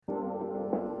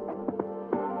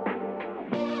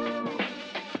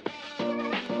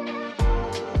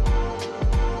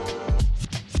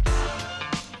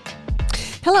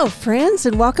Hello, friends,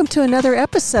 and welcome to another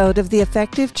episode of the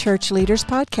Effective Church Leaders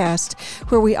Podcast,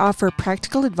 where we offer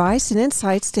practical advice and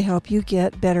insights to help you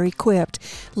get better equipped,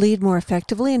 lead more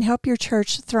effectively, and help your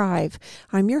church thrive.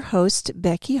 I'm your host,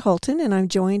 Becky Holton, and I'm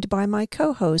joined by my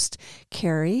co-host,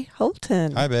 Kerry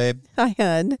Holton. Hi, babe. Hi,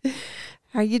 hon.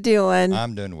 How you doing?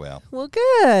 I'm doing well. Well,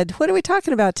 good. What are we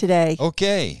talking about today?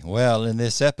 Okay. Well, in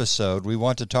this episode, we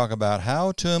want to talk about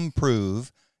how to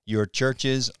improve your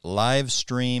church's live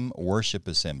stream worship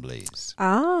assemblies.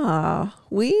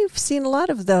 We've seen a lot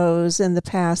of those in the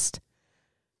past.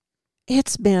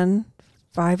 It's been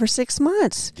 5 or 6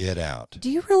 months. Get out. Do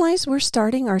you realize we're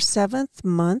starting our 7th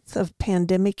month of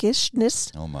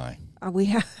pandemic-ishness? Oh, my.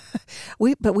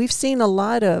 We've seen a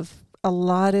lot of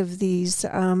these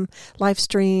live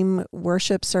stream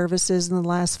worship services in the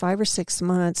last 5 or 6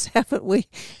 months, haven't we?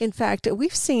 In fact,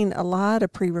 we've seen a lot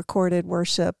of pre-recorded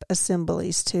worship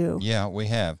assemblies too. Yeah, we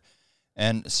have.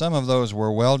 And some of those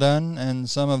were well done, and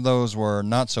some of those were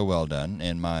not so well done,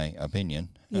 in my opinion.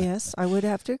 Yes, I would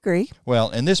have to agree. Well,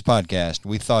 in this podcast,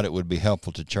 we thought it would be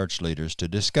helpful to church leaders to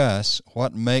discuss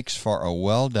what makes for a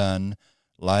well-done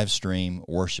live stream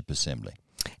worship assembly.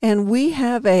 And we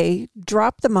have a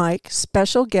drop the mic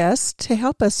special guest to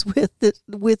help us with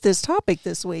this topic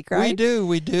this week, right?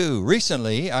 We do.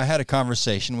 Recently, I had a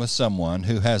conversation with someone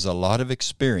who has a lot of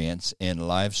experience in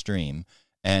live stream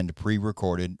and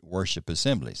pre-recorded worship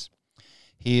assemblies.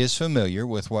 He is familiar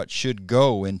with what should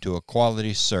go into a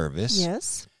quality service.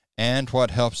 Yes. And what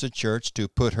helps a church to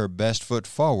put her best foot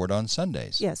forward on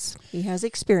Sundays. Yes, he has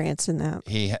experience in that.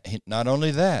 He not only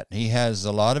that, he has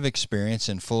a lot of experience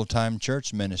in full-time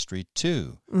church ministry,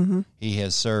 too. Mm-hmm. He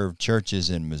has served churches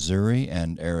in Missouri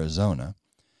and Arizona.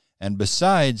 And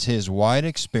besides his wide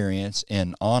experience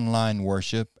in online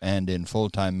worship and in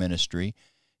full-time ministry,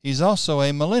 he's also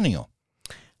a millennial.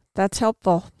 That's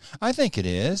helpful. I think it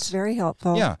is. It's very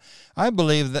helpful. Yeah. I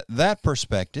believe that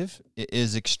perspective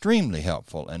is extremely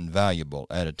helpful and valuable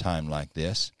at a time like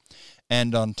this.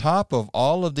 And on top of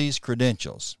all of these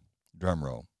credentials, drum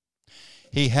roll,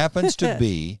 he happens to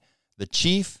be the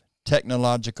Chief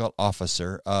Technological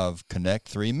Officer of Connect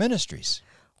 3 Ministries.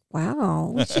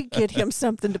 Wow, we should get him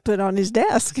something to put on his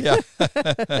desk. Yeah.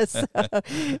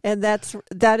 And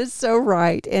that is so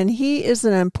right. And he is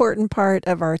an important part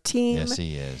of our team. Yes,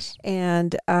 he is.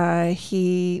 And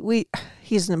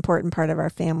he's an important part of our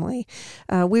family.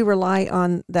 We rely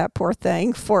on that poor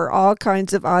thing for all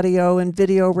kinds of audio and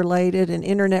video related and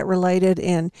internet related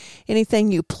and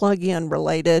anything you plug in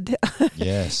related.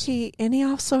 Yes. He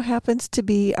also happens to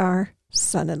be our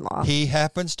son-in-law. He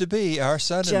happens to be our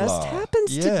son-in-law. Just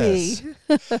happens to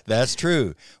be. That's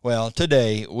true. Well,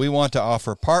 today we want to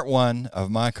offer part 1 of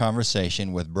my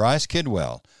conversation with Bryce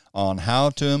Kidwell on how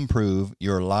to improve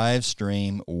your live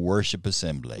stream worship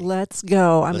assembly. Let's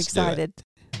go. I'm Let's excited.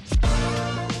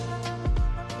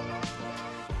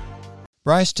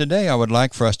 Bryce, today I would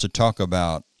like for us to talk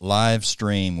about live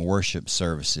stream worship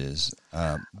services.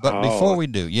 But before we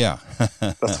do,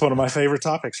 That's one of my favorite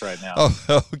topics right now.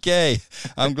 Oh, okay.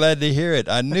 I'm glad to hear it.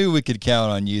 I knew we could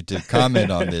count on you to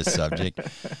comment on this subject.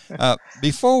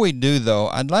 Before we do, though,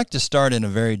 I'd like to start in a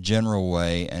very general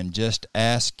way and just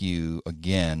ask you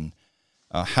again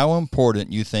how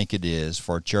important you think it is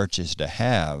for churches to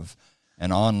have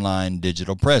an online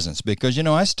digital presence. Because,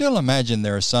 I still imagine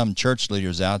there are some church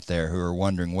leaders out there who are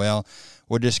wondering, well,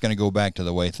 we're just going to go back to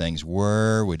the way things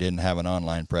were. We didn't have an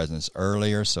online presence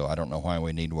earlier, so I don't know why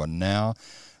we need one now.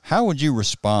 How would you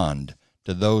respond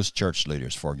to those church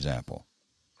leaders, for example?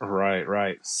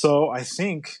 Right. So I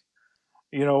think,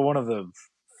 one of the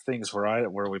things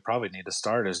where we probably need to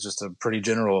start is just a pretty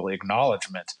general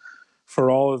acknowledgement for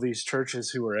all of these churches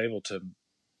who were able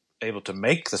to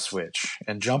make the switch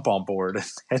and jump on board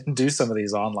and do some of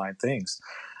these online things.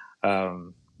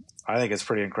 I think it's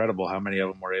pretty incredible how many of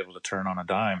them were able to turn on a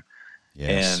dime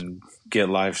and get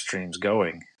live streams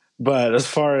going. But as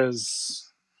far as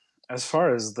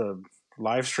the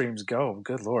live streams go,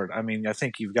 good Lord, I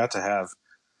think you've got to have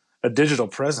a digital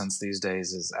presence these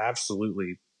days is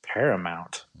absolutely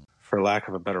paramount, for lack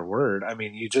of a better word.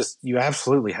 You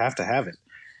absolutely have to have it.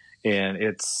 And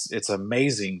it's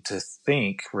amazing to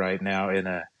think right now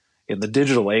in the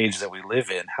digital age that we live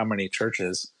in, how many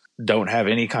churches don't have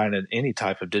any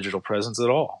type of digital presence at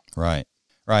all. Right.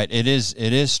 It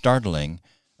is startling.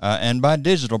 And by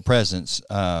digital presence,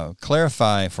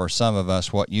 clarify for some of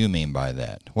us what you mean by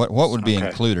that. What would be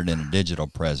included in a digital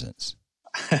presence?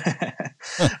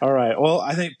 All right. Well,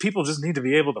 I think people just need to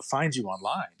be able to find you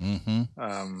online.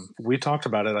 Mm-hmm. We talked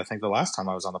about it, I think, the last time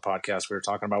I was on the podcast. We were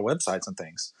talking about websites and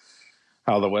things.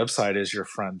 how the website is your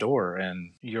front door,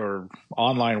 and your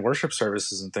online worship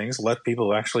services and things let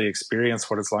people actually experience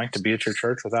what it's like to be at your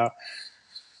church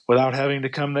without having to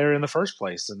come there in the first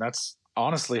place. And that's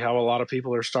honestly how a lot of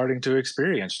people are starting to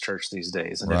experience church these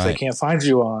days. And Right. if they can't find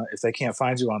you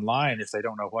online, if they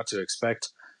don't know what to expect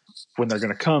when they're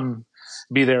going to come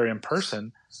be there in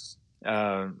person,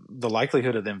 the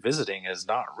likelihood of them visiting is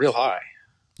not real high.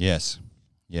 Yes.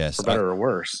 For better or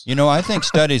worse. I think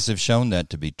studies have shown that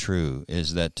to be true,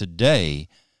 is that today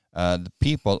the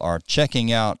people are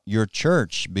checking out your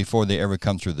church before they ever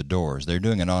come through the doors. They're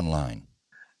doing it online.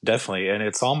 Definitely. And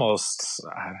it's almost,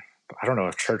 I don't know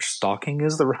if church stalking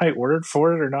is the right word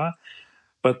for it or not,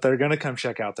 but they're going to come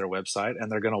check out their website,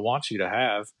 and they're going to want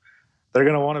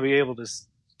to be able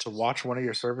to watch one of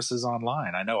your services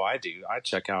online. I know I do. I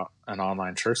check out an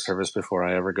online church service before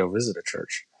I ever go visit a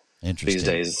church. These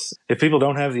days, if people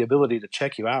don't have the ability to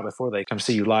check you out before they come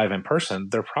see you live in person,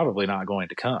 they're probably not going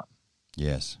to come.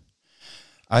 Yes.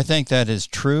 I think that is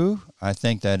true. I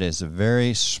think that is a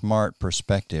very smart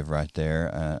perspective right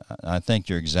there. I think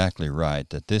you're exactly right,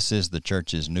 that this is the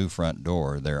church's new front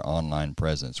door, their online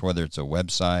presence, whether it's a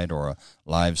website or a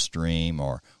live stream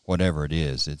or whatever it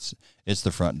is. It's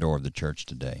the front door of the church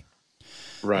today.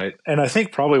 Right. And I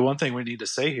think probably one thing we need to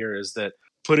say here is that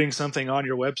putting something on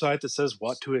your website that says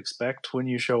what to expect when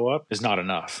you show up is not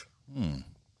enough.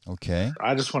 Okay.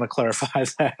 I just want to clarify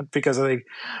that, because I think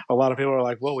a lot of people are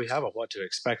like, well, we have a what to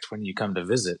expect when you come to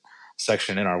visit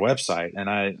section in our website. And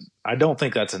I don't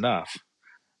think that's enough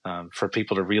for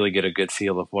people to really get a good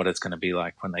feel of what it's going to be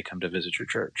like when they come to visit your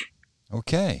church.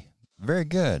 Okay. Very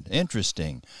good.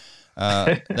 Interesting.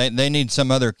 They need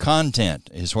some other content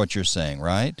is what you're saying,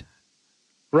 right?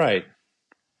 Right.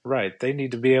 They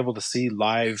need to be able to see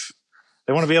live.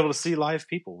 They want to be able to see live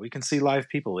people. We can see live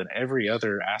people in every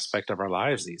other aspect of our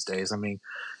lives these days. I mean,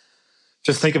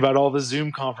 just think about all the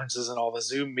Zoom conferences and all the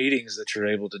Zoom meetings that you're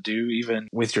able to do, even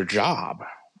with your job.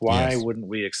 Why wouldn't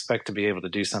we expect to be able to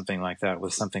do something like that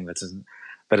with something that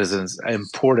is as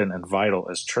important and vital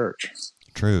as church?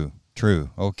 True.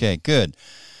 Okay, good.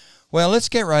 Well, let's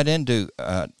get right into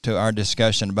to our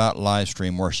discussion about live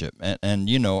stream worship. And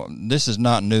this is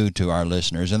not new to our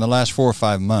listeners. In the last 4 or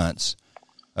 5 months,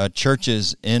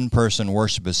 churches' in-person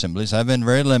worship assemblies have been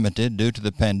very limited due to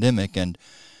the pandemic. And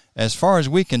as far as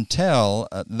we can tell,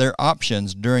 their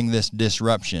options during this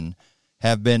disruption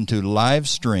have been to live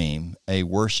stream a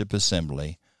worship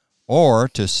assembly or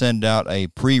to send out a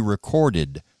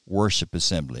pre-recorded worship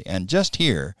assembly. And just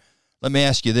here, let me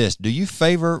ask you this. Do you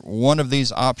favor one of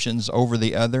these options over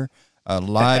the other,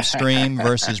 live stream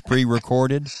versus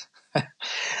pre-recorded?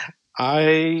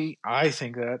 I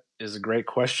think that is a great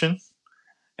question.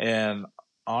 And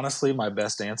honestly, my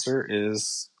best answer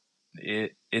is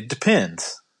it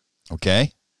depends.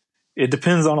 Okay. It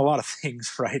depends on a lot of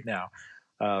things right now.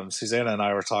 Susanna and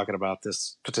I were talking about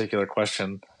this particular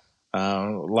question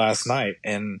last night.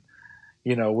 And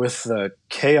with the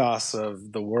chaos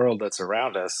of the world that's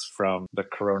around us, from the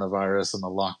coronavirus and the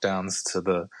lockdowns to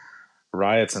the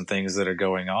riots and things that are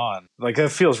going on, like,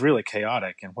 that feels really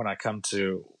chaotic. And when it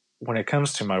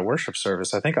comes to my worship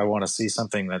service, I think I want to see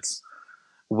something that's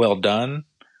well done,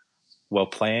 well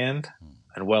planned,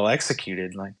 and well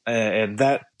executed. And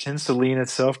that tends to lean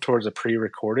itself towards a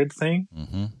pre-recorded thing,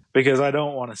 because I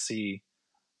don't want to see,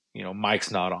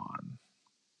 mics not on,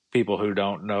 people who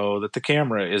don't know that the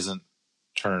camera isn't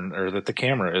turned, or that the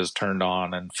camera is turned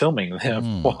on and filming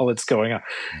them while it's going on.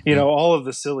 All of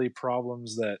the silly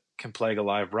problems that can plague a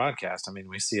live broadcast. I mean,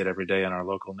 we see it every day in our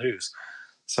local news.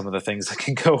 Some of the things that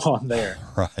can go on there.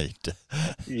 Right.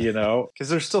 Because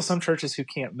there's still some churches who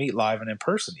can't meet live and in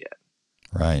person yet.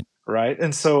 Right.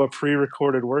 And so a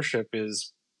pre-recorded worship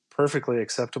is perfectly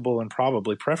acceptable and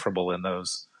probably preferable in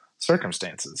those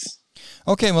circumstances.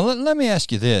 Okay, well, let me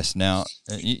ask you this. Now,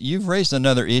 you've raised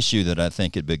another issue that I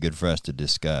think it'd be good for us to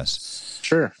discuss.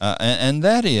 Sure. And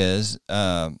that is,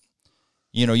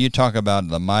 you talk about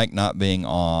the mic not being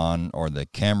on or the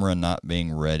camera not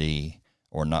being ready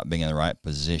or not being in the right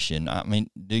position. I mean,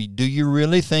 do you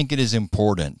really think it is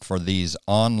important for these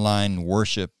online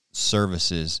worship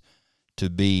services to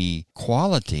be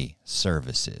quality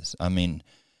services? I mean,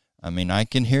 I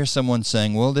can hear someone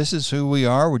saying, well, this is who we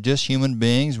are. We're just human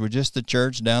beings. We're just the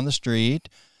church down the street.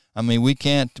 I mean, we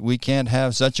can't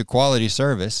have such a quality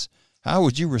service. How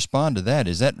would you respond to that?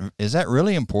 Is that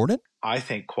really important? I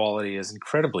think quality is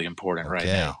incredibly important right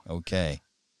now. Okay.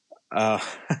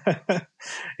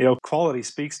 Quality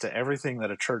speaks to everything that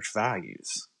a church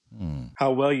values.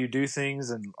 How well you do things,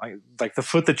 and like the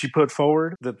foot that you put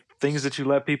forward, the things that you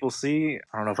let people see.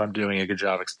 I don't know if I'm doing a good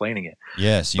job explaining it.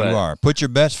 Yes, you are. Put your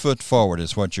best foot forward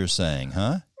is what you're saying,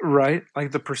 huh? Right?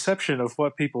 Like the perception of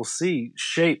what people see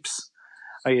shapes.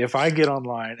 Like if I get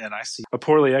online and I see a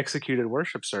poorly executed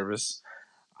worship service,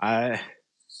 I'm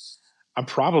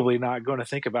probably not going to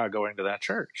think about going to that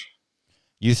church.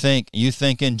 You think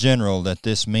in general that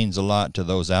this means a lot to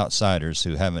those outsiders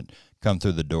who haven't come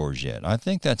through the doors yet. I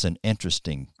think that's an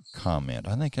interesting comment.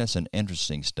 I think that's an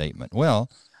interesting statement. Well,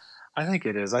 I think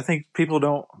it is. I think people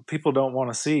don't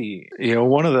want to see.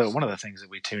 One of the things that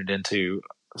we tuned into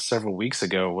several weeks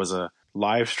ago was a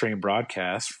live stream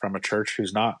broadcast from a church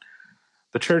who's not.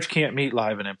 The church can't meet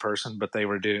live and in person, but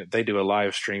they do a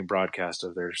live stream broadcast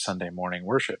of their Sunday morning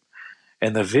worship,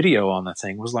 and the video on the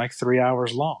thing was like 3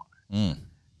 hours long.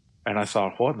 And I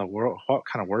thought, what in the world? What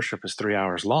kind of worship is 3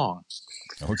 hours long?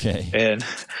 Okay. And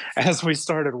as we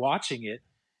started watching it,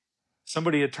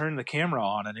 somebody had turned the camera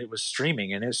on and it was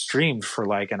streaming, and it streamed for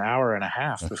like an hour and a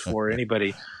half before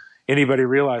anybody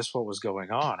realized what was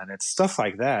going on. And it's stuff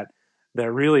like that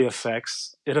really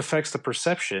affects the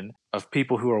perception of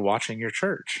people who are watching your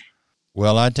church.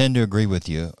 Well, I tend to agree with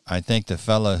you. I think the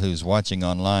fella who's watching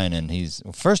online, and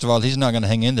first of all, he's not going to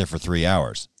hang in there for 3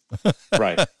 hours.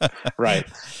 Right.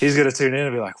 He's going to tune in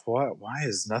and be like, "What? Why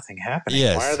is nothing happening?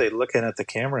 Yes. Why are they looking at the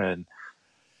camera and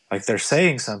like they're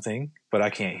saying something, but I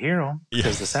can't hear them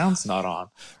because the sound's not on?"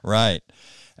 Right.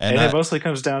 And it mostly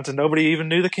comes down to nobody even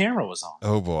knew the camera was on.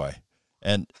 Oh boy.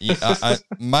 And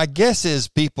my guess is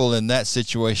people in that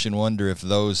situation wonder if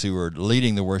those who are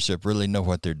leading the worship really know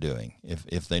what they're doing,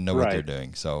 if they know what they're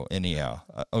doing. So anyhow,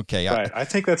 okay. Right. I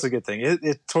think that's a good thing.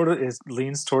 It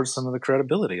leans towards some of the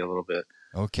credibility a little bit.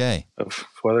 Okay. Of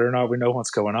whether or not we know what's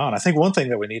going on. I think one thing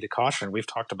that we need to caution, we've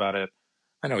talked about it,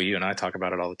 I know you and I talk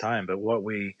about it all the time, but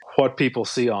what people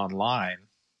see online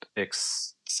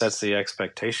sets the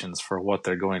expectations for what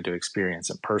they're going to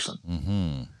experience in person.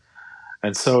 Mm-hmm.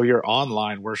 And so your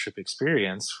online worship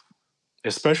experience,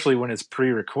 especially when it's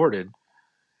pre-recorded,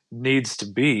 needs to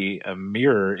be a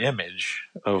mirror image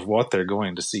of what they're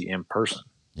going to see in person.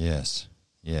 Yes.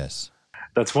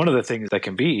 That's one of the things that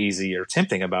can be easy or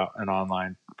tempting about an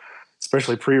online,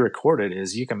 especially pre-recorded,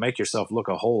 is you can make yourself look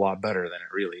a whole lot better than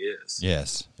it really is.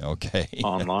 Yes. Okay.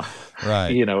 Online. Right.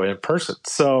 In person.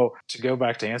 So to go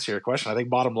back to answer your question, I think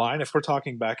bottom line, if we're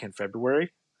talking back in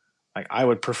February, like I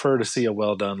would prefer to see a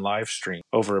well done live stream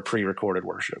over a pre-recorded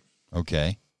worship.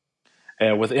 Okay.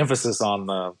 With emphasis on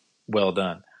the well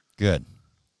done. Good.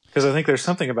 Because I think there's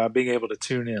something about being able to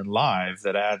tune in live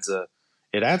that adds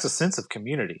a sense of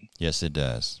community. Yes, it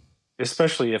does.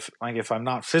 Especially if I'm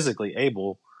not physically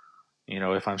able,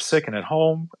 if I'm sick and at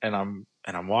home and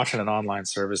I'm watching an online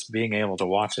service, being able to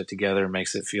watch it together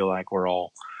makes it feel like we're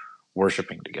all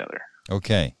worshiping together.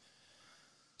 Okay.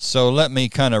 So let me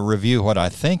kind of review what I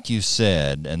think you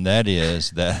said, and that is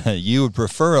that you would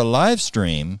prefer a live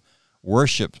stream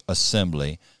worship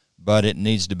assembly, but it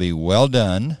needs to be well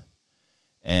done,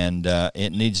 and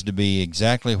it needs to be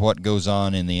exactly what goes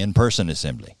on in the in-person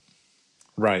assembly.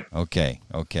 Right. Okay.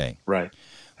 Right.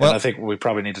 Well, and I think we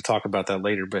probably need to talk about that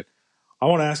later, but I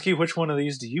want to ask you, which one of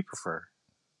these do you prefer?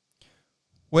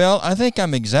 Well, I think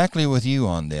I'm exactly with you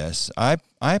on this. I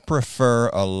prefer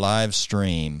a live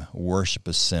stream worship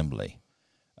assembly,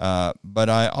 but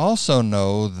I also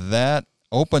know that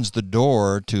opens the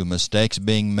door to mistakes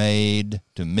being made,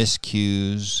 to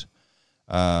miscues,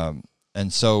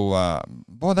 and so,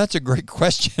 boy, that's a great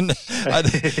question.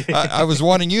 I was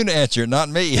wanting you to answer it, not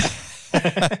me.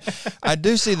 I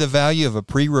do see the value of a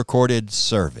pre-recorded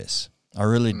service. I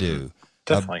really do.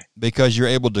 Definitely. Because you're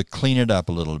able to clean it up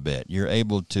a little bit. You're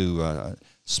able to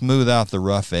smooth out the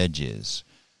rough edges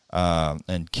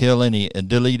and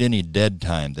delete any dead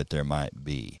time that there might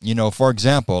be. For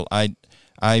example, I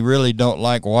really don't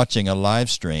like watching a live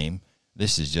stream.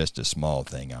 This is just a small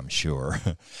thing, I'm sure.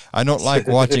 I don't like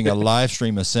watching a live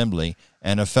stream assembly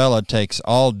and a fella takes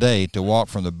all day to walk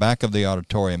from the back of the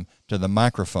auditorium to the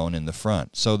microphone in the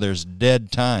front. So there's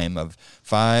dead time of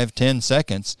 5-10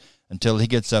 seconds until he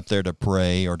gets up there to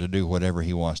pray or to do whatever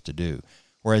he wants to do.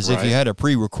 Whereas if you had a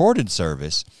pre-recorded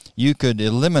service, you could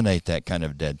eliminate that kind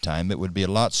of dead time. It would be a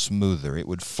lot smoother. It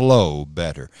would flow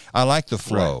better. I like the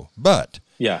flow, but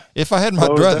if I had my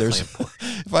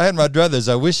druthers,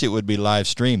 I wish it would be live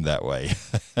streamed that way.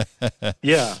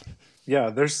 Yeah.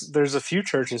 There's a few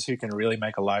churches who can really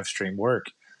make a live stream work,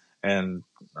 and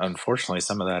unfortunately,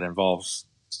 some of that involves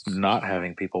not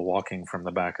having people walking from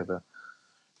the back of the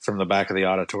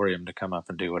auditorium to come up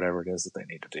and do whatever it is that they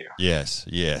need to do. Yes.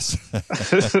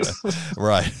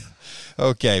 Right.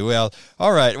 Okay, well,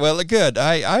 all right. Well, good.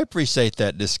 I appreciate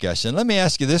that discussion. Let me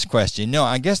ask you this question.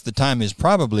 I guess the time is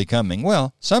probably coming.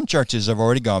 Well, some churches have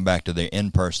already gone back to their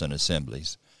in-person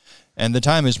assemblies. And the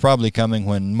time is probably coming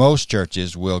when most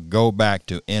churches will go back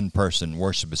to in-person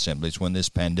worship assemblies when this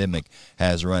pandemic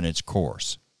has run its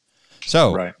course.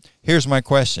 So, Right. Here's my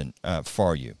question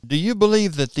for you. Do you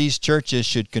believe that these churches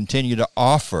should continue to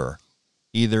offer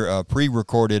either a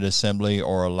pre-recorded assembly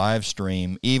or a live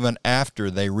stream even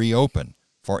after they reopen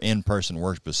for in-person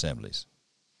worship assemblies?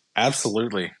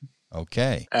 Absolutely.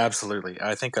 Okay. Absolutely.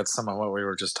 I think that's some of what we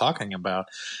were just talking about,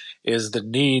 is the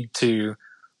need to,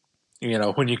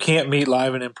 when you can't meet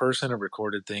live and in person, a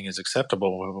recorded thing is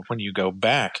acceptable. When you go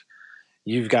back,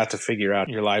 you've got to figure out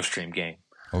your live stream game.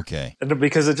 Okay. And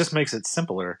because it just makes it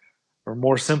simpler or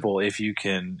more simple if you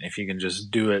can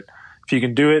just do it. If you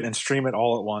can do it and stream it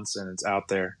all at once and it's out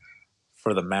there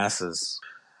for the masses.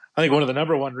 I think one of the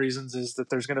number one reasons is that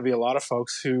there's going to be a lot of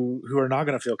folks who are not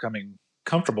going to feel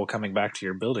comfortable coming back to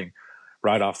your building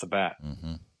right off the bat.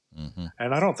 Mm-hmm. Mm-hmm.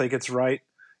 And I don't think it's right.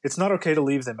 It's not okay to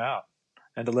leave them out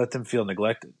and to let them feel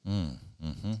neglected.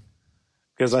 Mm-hmm.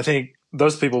 Because I think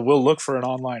those people will look for an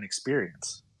online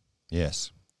experience.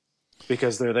 Yes.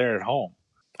 Because they're there at home.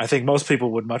 I think most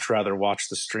people would much rather watch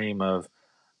the stream of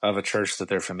a church that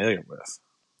they're familiar with.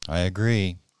 I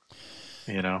agree.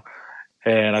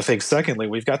 And I think secondly,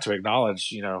 we've got to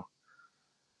acknowledge,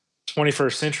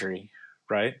 21st century,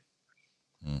 right?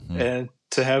 Mm-hmm. And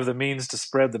to have the means to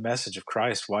spread the message of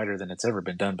Christ wider than it's ever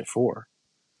been done before.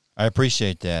 I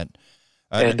appreciate that.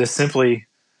 And to simply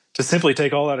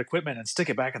take all that equipment and stick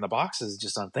it back in the box is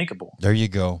just unthinkable. There you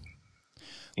go.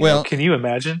 Can you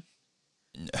imagine?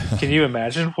 Can you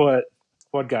imagine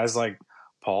what guys like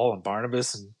Paul and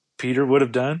Barnabas and Peter would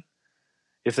have done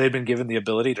if they'd been given the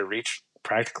ability to reach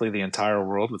practically the entire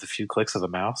world with a few clicks of a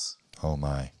mouse? Oh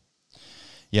my.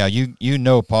 Yeah,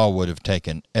 Paul would have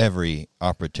taken every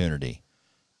opportunity,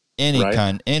 any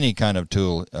kind of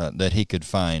tool that he could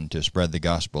find to spread the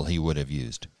gospel, he would have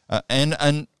used.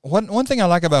 And one thing I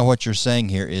like about what you're saying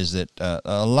here is that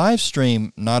a live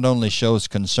stream not only shows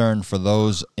concern for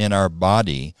those in our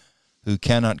body who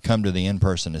cannot come to the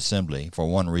in-person assembly for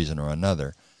one reason or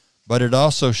another, but it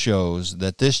also shows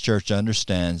that this church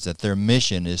understands that their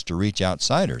mission is to reach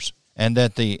outsiders, and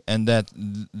that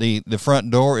the front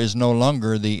door is no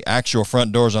longer the actual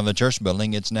front doors on the church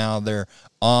building. It's now their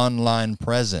online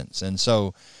presence. And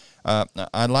so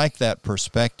I like that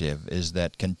perspective, is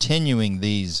that continuing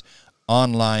these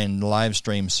online live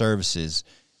stream services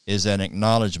is an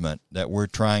acknowledgement that we're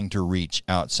trying to reach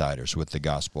outsiders with the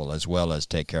gospel as well as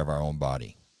take care of our own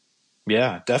body.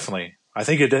 Yeah, definitely. I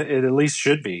think it at least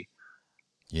should be.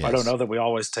 Yes. I don't know that we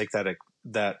always take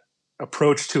that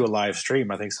approach to a live stream.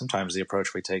 I think sometimes the approach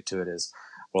we take to it is,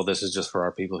 well, this is just for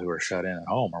our people who are shut in at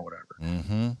home or whatever.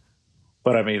 Mm-hmm.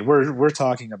 But I mean, we're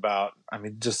talking about,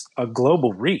 just a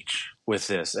global reach with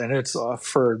this, and it's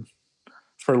for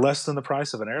less than the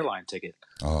price of an airline ticket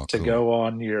to cool. go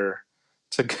on your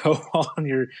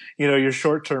your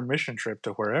short-term mission trip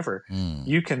to wherever.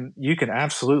 You can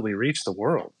absolutely reach the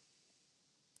world.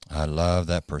 I love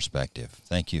that perspective.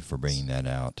 Thank you for bringing that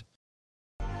out.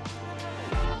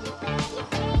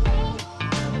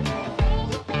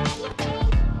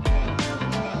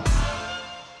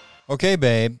 Okay,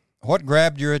 babe, what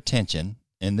grabbed your attention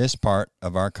in this part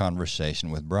of our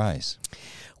conversation with Bryce?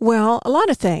 Well, a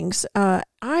lot of things.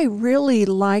 I really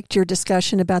liked your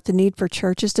discussion about the need for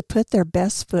churches to put their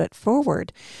best foot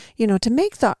forward, to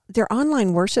make their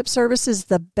online worship services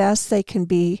the best they can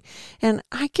be. And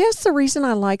I guess the reason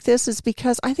I like this is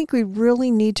because I think we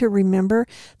really need to remember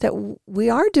that we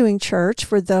are doing church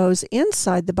for those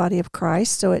inside the body of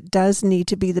Christ, so it does need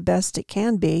to be the best it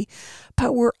can be.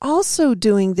 But we're also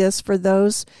doing this for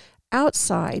those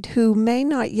outside who may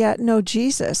not yet know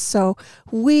Jesus. So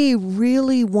we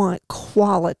really want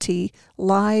quality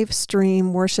live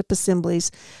stream worship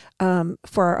assemblies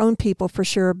for our own people for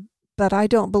sure. But I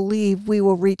don't believe we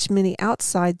will reach many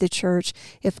outside the church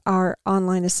if our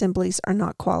online assemblies are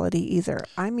not quality either.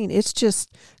 It's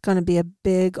just going to be a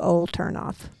big old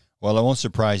turnoff. Well, it won't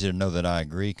surprise you to know that I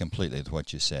agree completely with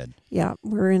what you said. Yeah,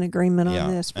 we're in agreement on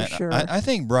this for sure. I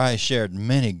think Bryce shared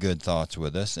many good thoughts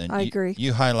with us. And I agree.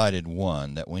 You highlighted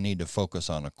one, that we need to focus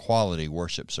on a quality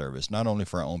worship service, not only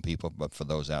for our own people, but for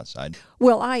those outside.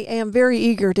 Well, I am very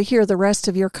eager to hear the rest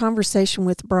of your conversation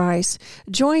with Bryce.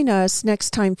 Join us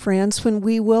next time, friends, when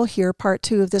we will hear part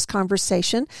 2 of this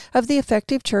conversation of the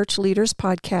Effective Church Leaders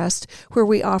podcast, where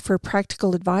we offer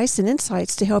practical advice and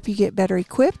insights to help you get better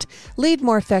equipped, lead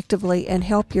more effectively, and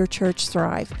help your church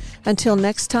thrive. Until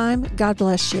next time, God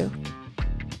bless you.